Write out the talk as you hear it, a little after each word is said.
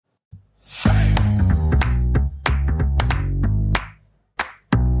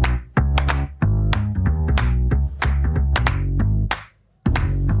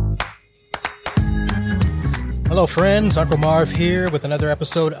Hello, friends. Uncle Marv here with another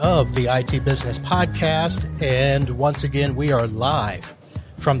episode of the IT Business Podcast. And once again, we are live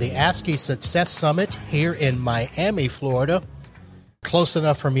from the ASCII Success Summit here in Miami, Florida. Close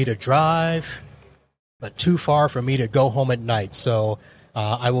enough for me to drive, but too far for me to go home at night. So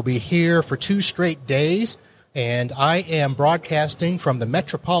I will be here for 2 straight days, and I am broadcasting from the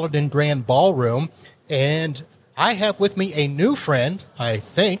Metropolitan Grand Ballroom. And I have with me a new friend, I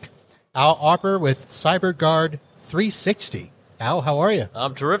think, Al Auker with CyberGuard360. Al, how are you?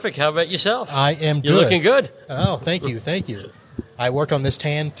 I'm terrific. How about yourself? I am good. You're looking good. Oh, thank you. Thank you. I worked on this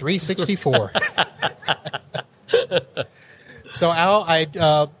tan 364. So, Al,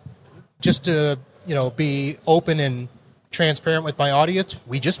 I just to be open and transparent with my audience,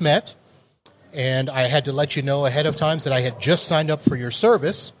 we just met, and I had to let you know ahead of time that I had just signed up for your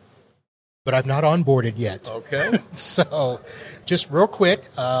service, but I'm not onboarded yet. Okay. So, just real quick,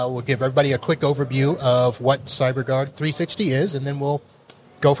 we'll give everybody a quick overview of what CyberGuard360 is, and then we'll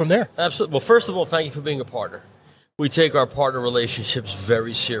go from there. Absolutely. Well, first of all, thank you for being a partner. We take our partner relationships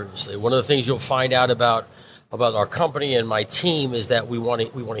very seriously. One of the things you'll find out about our company and my team is that we want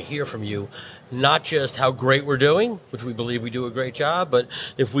to hear from you, not just how great we're doing, which we believe we do a great job, but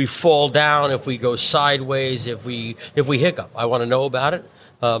if we fall down, if we go sideways, if we hiccup, I want to know about it.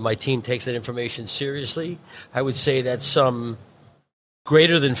 My team takes that information seriously. I would say that some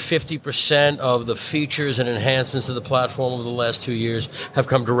greater than 50% of the features and enhancements of the platform over the last 2 years have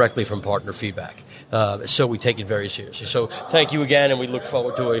come directly from partner feedback. So we take it very seriously. So thank you again, and we look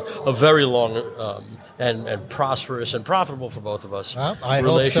forward to a very long and prosperous and profitable for both of us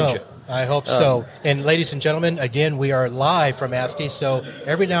relationship. I hope so. And ladies and gentlemen, again, we are live from ASCII, so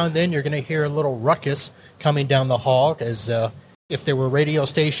every now and then you're going to hear a little ruckus coming down the hall, as if there were radio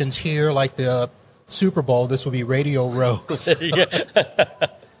stations here like the Super Bowl, this would be Radio Row.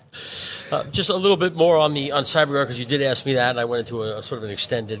 Just a little bit more on CyberGuard, because you did ask me that, and I went into a sort of an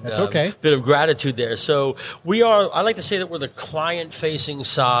extended bit of gratitude there. So I like to say that we're the client-facing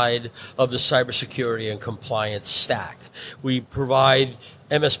side of the cybersecurity and compliance stack. We provide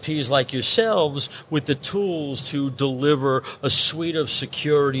MSPs like yourselves with the tools to deliver a suite of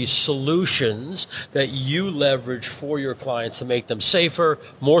security solutions that you leverage for your clients to make them safer,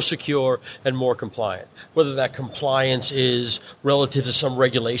 more secure, and more compliant. Whether that compliance is relative to some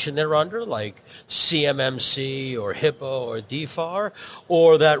regulation they're under, like CMMC or HIPAA or DFAR,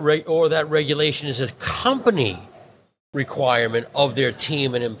 or that regulation is a company requirement of their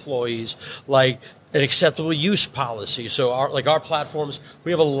team and employees, like an acceptable use policy. So our platforms,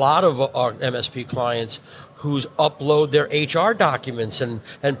 we have a lot of our MSP clients who's upload their HR documents and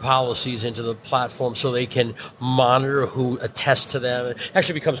policies into the platform so they can monitor who attests to them. It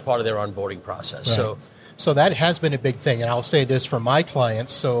actually becomes part of their onboarding process. Right. So that has been a big thing. And I'll say this for my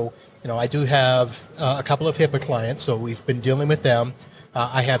clients. So, I do have a couple of HIPAA clients, so we've been dealing with them.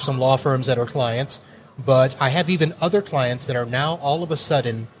 I have some law firms that are clients, but I have even other clients that are now all of a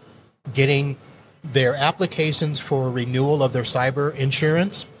sudden getting their applications for renewal of their cyber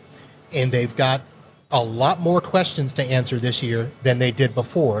insurance, and they've got a lot more questions to answer this year than they did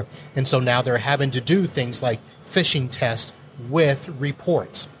before. And so now they're having to do things like phishing tests with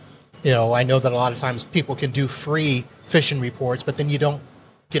reports. I know that a lot of times people can do free phishing reports, but then you don't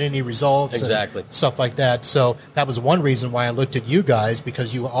get any results. Exactly. And stuff like that. So that was one reason why I looked at you guys,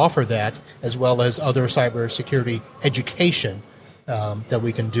 because you offer that as well as other cybersecurity education that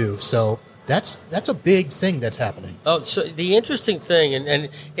we can do. So that's a big thing that's happening. Oh, so the interesting thing, and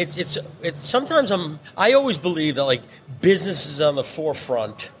it's sometimes I always believe that like business is on the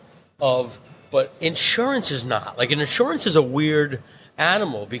forefront of, but insurance is not. Like, insurance is a weird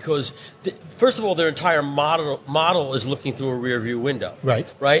animal because first of all, their entire model is looking through a rear view window.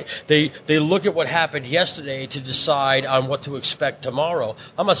 Right. They look at what happened yesterday to decide on what to expect tomorrow.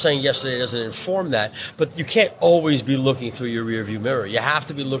 I'm not saying yesterday doesn't inform that, but you can't always be looking through your rear view mirror. You have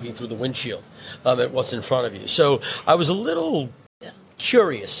to be looking through the windshield at what's in front of you. So I was a little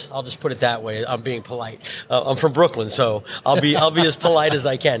curious. I'll just put it that way. I'm being polite. I'm from Brooklyn, so I'll be as polite as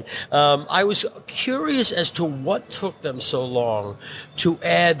I can. I was curious as to what took them so long to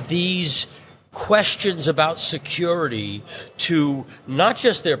add these questions about security to not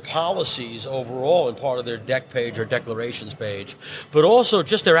just their policies overall and part of their deck page or declarations page, but also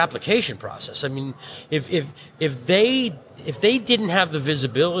just their application process. I mean, if they didn't have the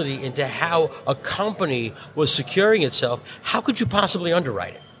visibility into how a company was securing itself, how could you possibly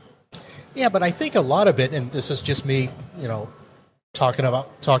underwrite it? Yeah, but I think a lot of it, and this is just me, talking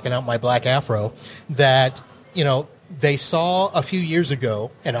out my black afro, that, they saw a few years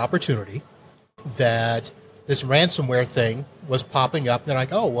ago an opportunity that this ransomware thing was popping up. And they're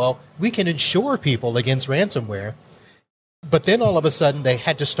like, oh, well, we can insure people against ransomware. But then all of a sudden they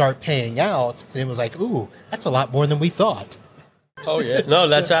had to start paying out, and it was like, ooh, that's a lot more than we thought. Oh yeah, no,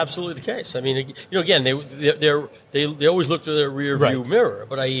 that's absolutely the case. I mean, again, they always look to their rear view mirror,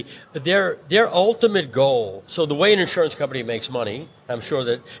 but their ultimate goal. So the way an insurance company makes money, I'm sure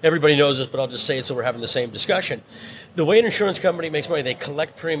that everybody knows this, but I'll just say it so we're having the same discussion. The way an insurance company makes money, they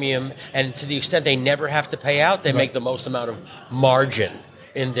collect premium, and to the extent they never have to pay out, they make the most amount of margin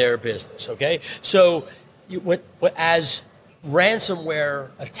in their business. Okay, so as ransomware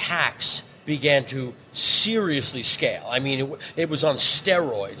attacks began to seriously scale. I mean, it was on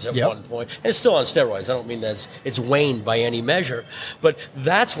steroids at one point. And it's still on steroids. I don't mean that it's waned by any measure. But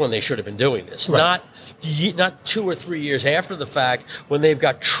that's when they should have been doing this. Right. Not 2 or 3 years after the fact when they've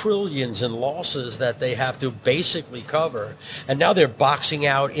got trillions in losses that they have to basically cover. And now they're boxing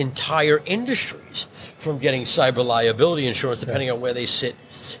out entire industries from getting cyber liability insurance, depending on where they sit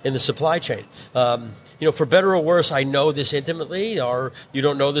in the supply chain. For better or worse, I know this intimately, or you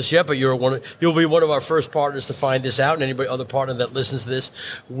don't know this yet, but you'll be one of our first partners to find this out, and anybody other partner that listens to this.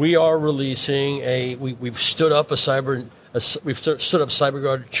 We are releasing we've stood up CyberGuard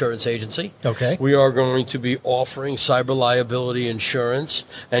Insurance Agency. Okay. We are going to be offering cyber liability insurance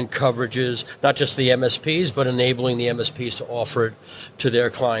and coverages, not just the MSPs, but enabling the MSPs to offer it to their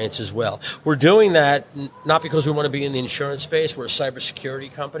clients as well. We're doing that not because we want to be in the insurance space, we're a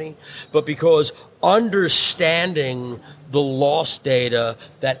cybersecurity company, but because understanding the loss data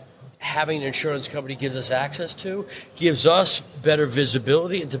that having an insurance company gives us access to gives us better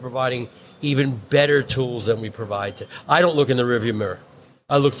visibility into providing even better tools than we provide. I don't look in the rearview mirror.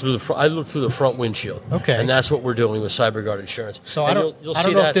 I look through the front windshield. Okay. And that's what we're doing with CyberGuard Insurance. So I don't know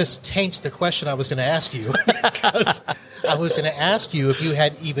if this taints the question I was going to ask you. Because I was going to ask you if you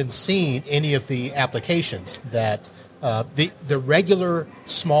had even seen any of the applications that the regular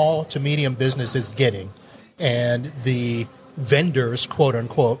small to medium business is getting, and the vendors, quote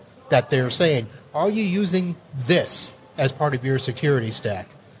unquote, that they're saying, are you using this as part of your security stack?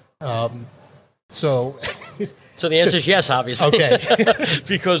 So the answer is yes, obviously. Okay.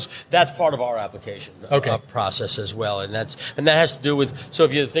 Because that's part of our application process as well, and that has to do with. So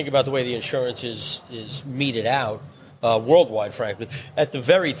if you think about the way the insurance is meted out worldwide, frankly, at the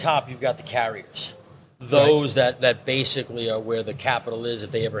very top you've got the carriers. Those that basically are where the capital is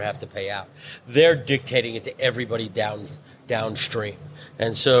if they ever have to pay out. They're dictating it to everybody downstream.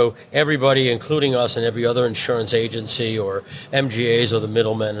 And so everybody, including us and every other insurance agency or MGAs or the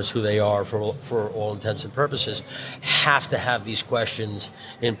middlemen is who they are for all intents and purposes, have to have these questions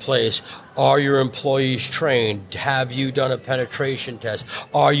in place. Are your employees trained? Have you done a penetration test?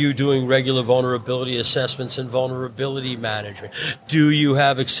 Are you doing regular vulnerability assessments and vulnerability management? Do you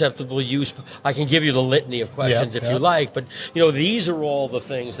have acceptable use? I can give you the litany of questions if you like, but these are all the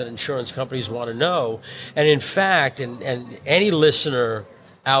things that insurance companies want to know. And in fact, and any listener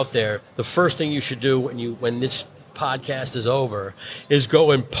out there, the first thing you should do when this podcast is over is go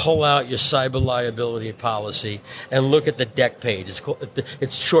and pull out your cyber liability policy and look at the deck page.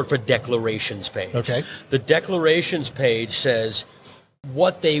 It's short for declarations page. Okay. The declarations page says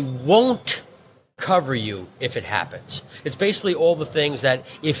what they won't cover you if it happens. It's basically all the things that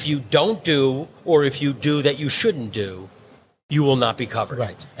if you don't do or if you do that you shouldn't do, you will not be covered.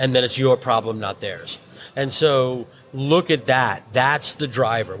 Right. And then it's your problem, not theirs. And so look at that. That's the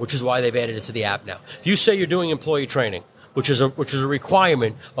driver, which is why they've added it to the app now. If you say you're doing employee training, which is a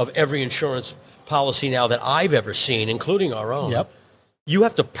requirement of every insurance policy now that I've ever seen, including our own. Yep. You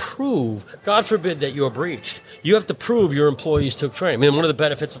have to prove, God forbid that you're breached, you have to prove your employees took training. I mean, one of the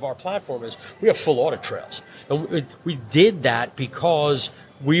benefits of our platform is we have full audit trails. And we did that because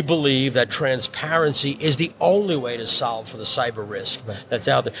we believe that transparency is the only way to solve for the cyber risk that's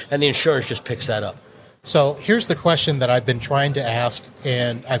out there. And the insurance just picks that up. So here's the question that I've been trying to ask,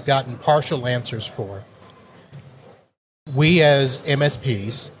 and I've gotten partial answers for. We as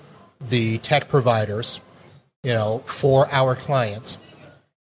MSPs, the tech providers, for our clients,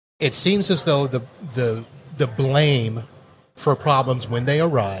 it seems as though the blame for problems when they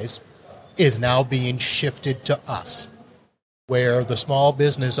arise is now being shifted to us, where the small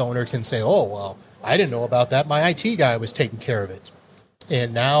business owner can say, oh, well, I didn't know about that. My IT guy was taking care of it.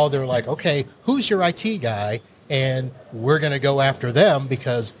 And now they're like, okay, who's your IT guy? And we're going to go after them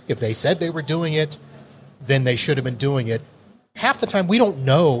because if they said they were doing it, then they should have been doing it. Half the time, we don't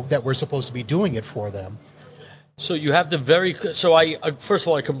know that we're supposed to be doing it for them. So you have to first of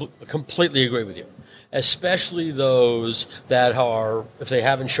all, I completely agree with you, especially those that are, if they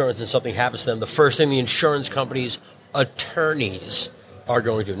have insurance and something happens to them, the first thing the insurance company's attorneys are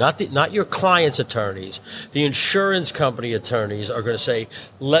going to, not your client's attorneys, the insurance company attorneys are going to say,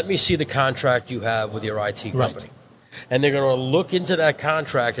 let me see the contract you have with your IT company. Right. And they're going to look into that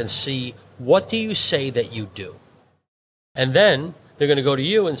contract and see, what do you say that you do? And then they're going to go to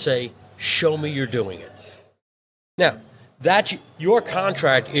you and say, show me you're doing it. Now, your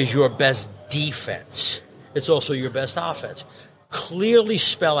contract is your best defense. It's also your best offense. Clearly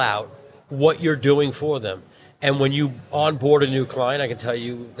spell out what you're doing for them. And when you onboard a new client, I can tell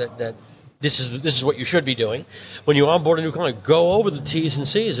you that this is what you should be doing. When you onboard a new client, go over the T's and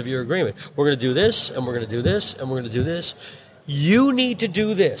C's of your agreement. We're going to do this, and we're going to do this, and we're going to do this. You need to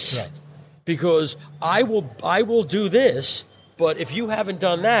do this. Right. Because I will do this, but if you haven't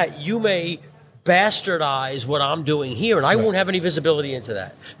done that, you may bastardize what I'm doing here, and I won't have any visibility into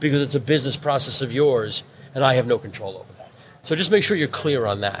that because it's a business process of yours, and I have no control over that. So just make sure you're clear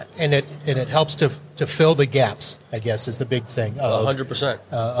on that. And it helps to fill the gaps, I guess, is the big thing. 100%.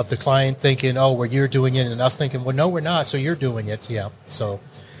 Of the client thinking, oh, well, you're doing it, and us thinking, well, no, we're not, so you're doing it. Yeah. So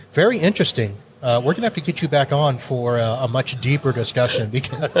very interesting. We're going to have to get you back on for a much deeper discussion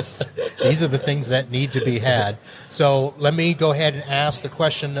because these are the things that need to be had. So let me go ahead and ask the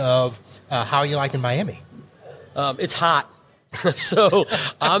question of how you like in Miami. It's hot. So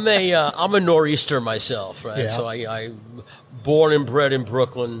I'm a nor'easter myself, right? Yeah. So I born and bred in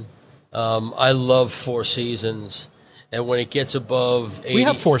Brooklyn. I love Four Seasons. And when it gets above 80... We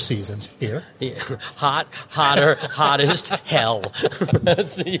have Four Seasons here. Yeah, hot, hotter, hottest, hell.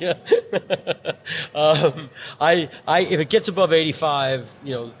 That's, yeah. If it gets above 85,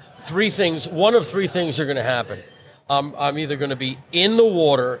 one of three things are going to happen. I'm either going to be in the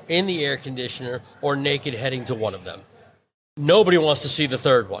water, in the air conditioner, or naked heading to one of them. Nobody wants to see the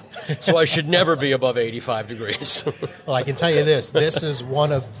third one. So I should never be above 85 degrees. Well, I can tell you this. This is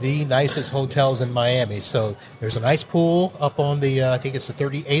one of the nicest hotels in Miami. So there's a nice pool up on the, I think it's the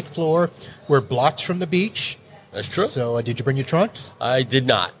 38th floor. We're blocked from the beach. That's true. So did you bring your trunks? I did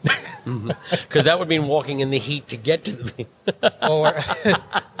not. Because that would mean walking in the heat to get to the beach.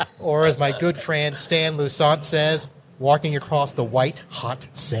 or as my good friend Stan Lusant says, walking across the white, hot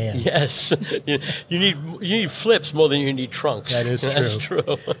sand. Yes. You need flips more than you need trunks. That is true. That's true.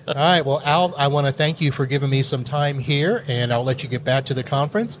 All right. Well, Al, I want to thank you for giving me some time here, and I'll let you get back to the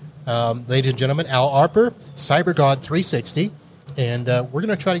conference. Ladies and gentlemen, Al Arper, CyberGuard360, and we're going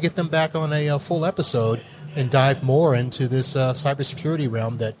to try to get them back on a full episode and dive more into this cybersecurity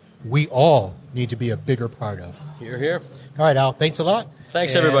realm that we all need to be a bigger part of. You're here. All right, Al. Thanks a lot.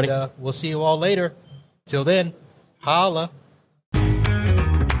 Thanks, everybody. We'll see you all later. Till then. Holla.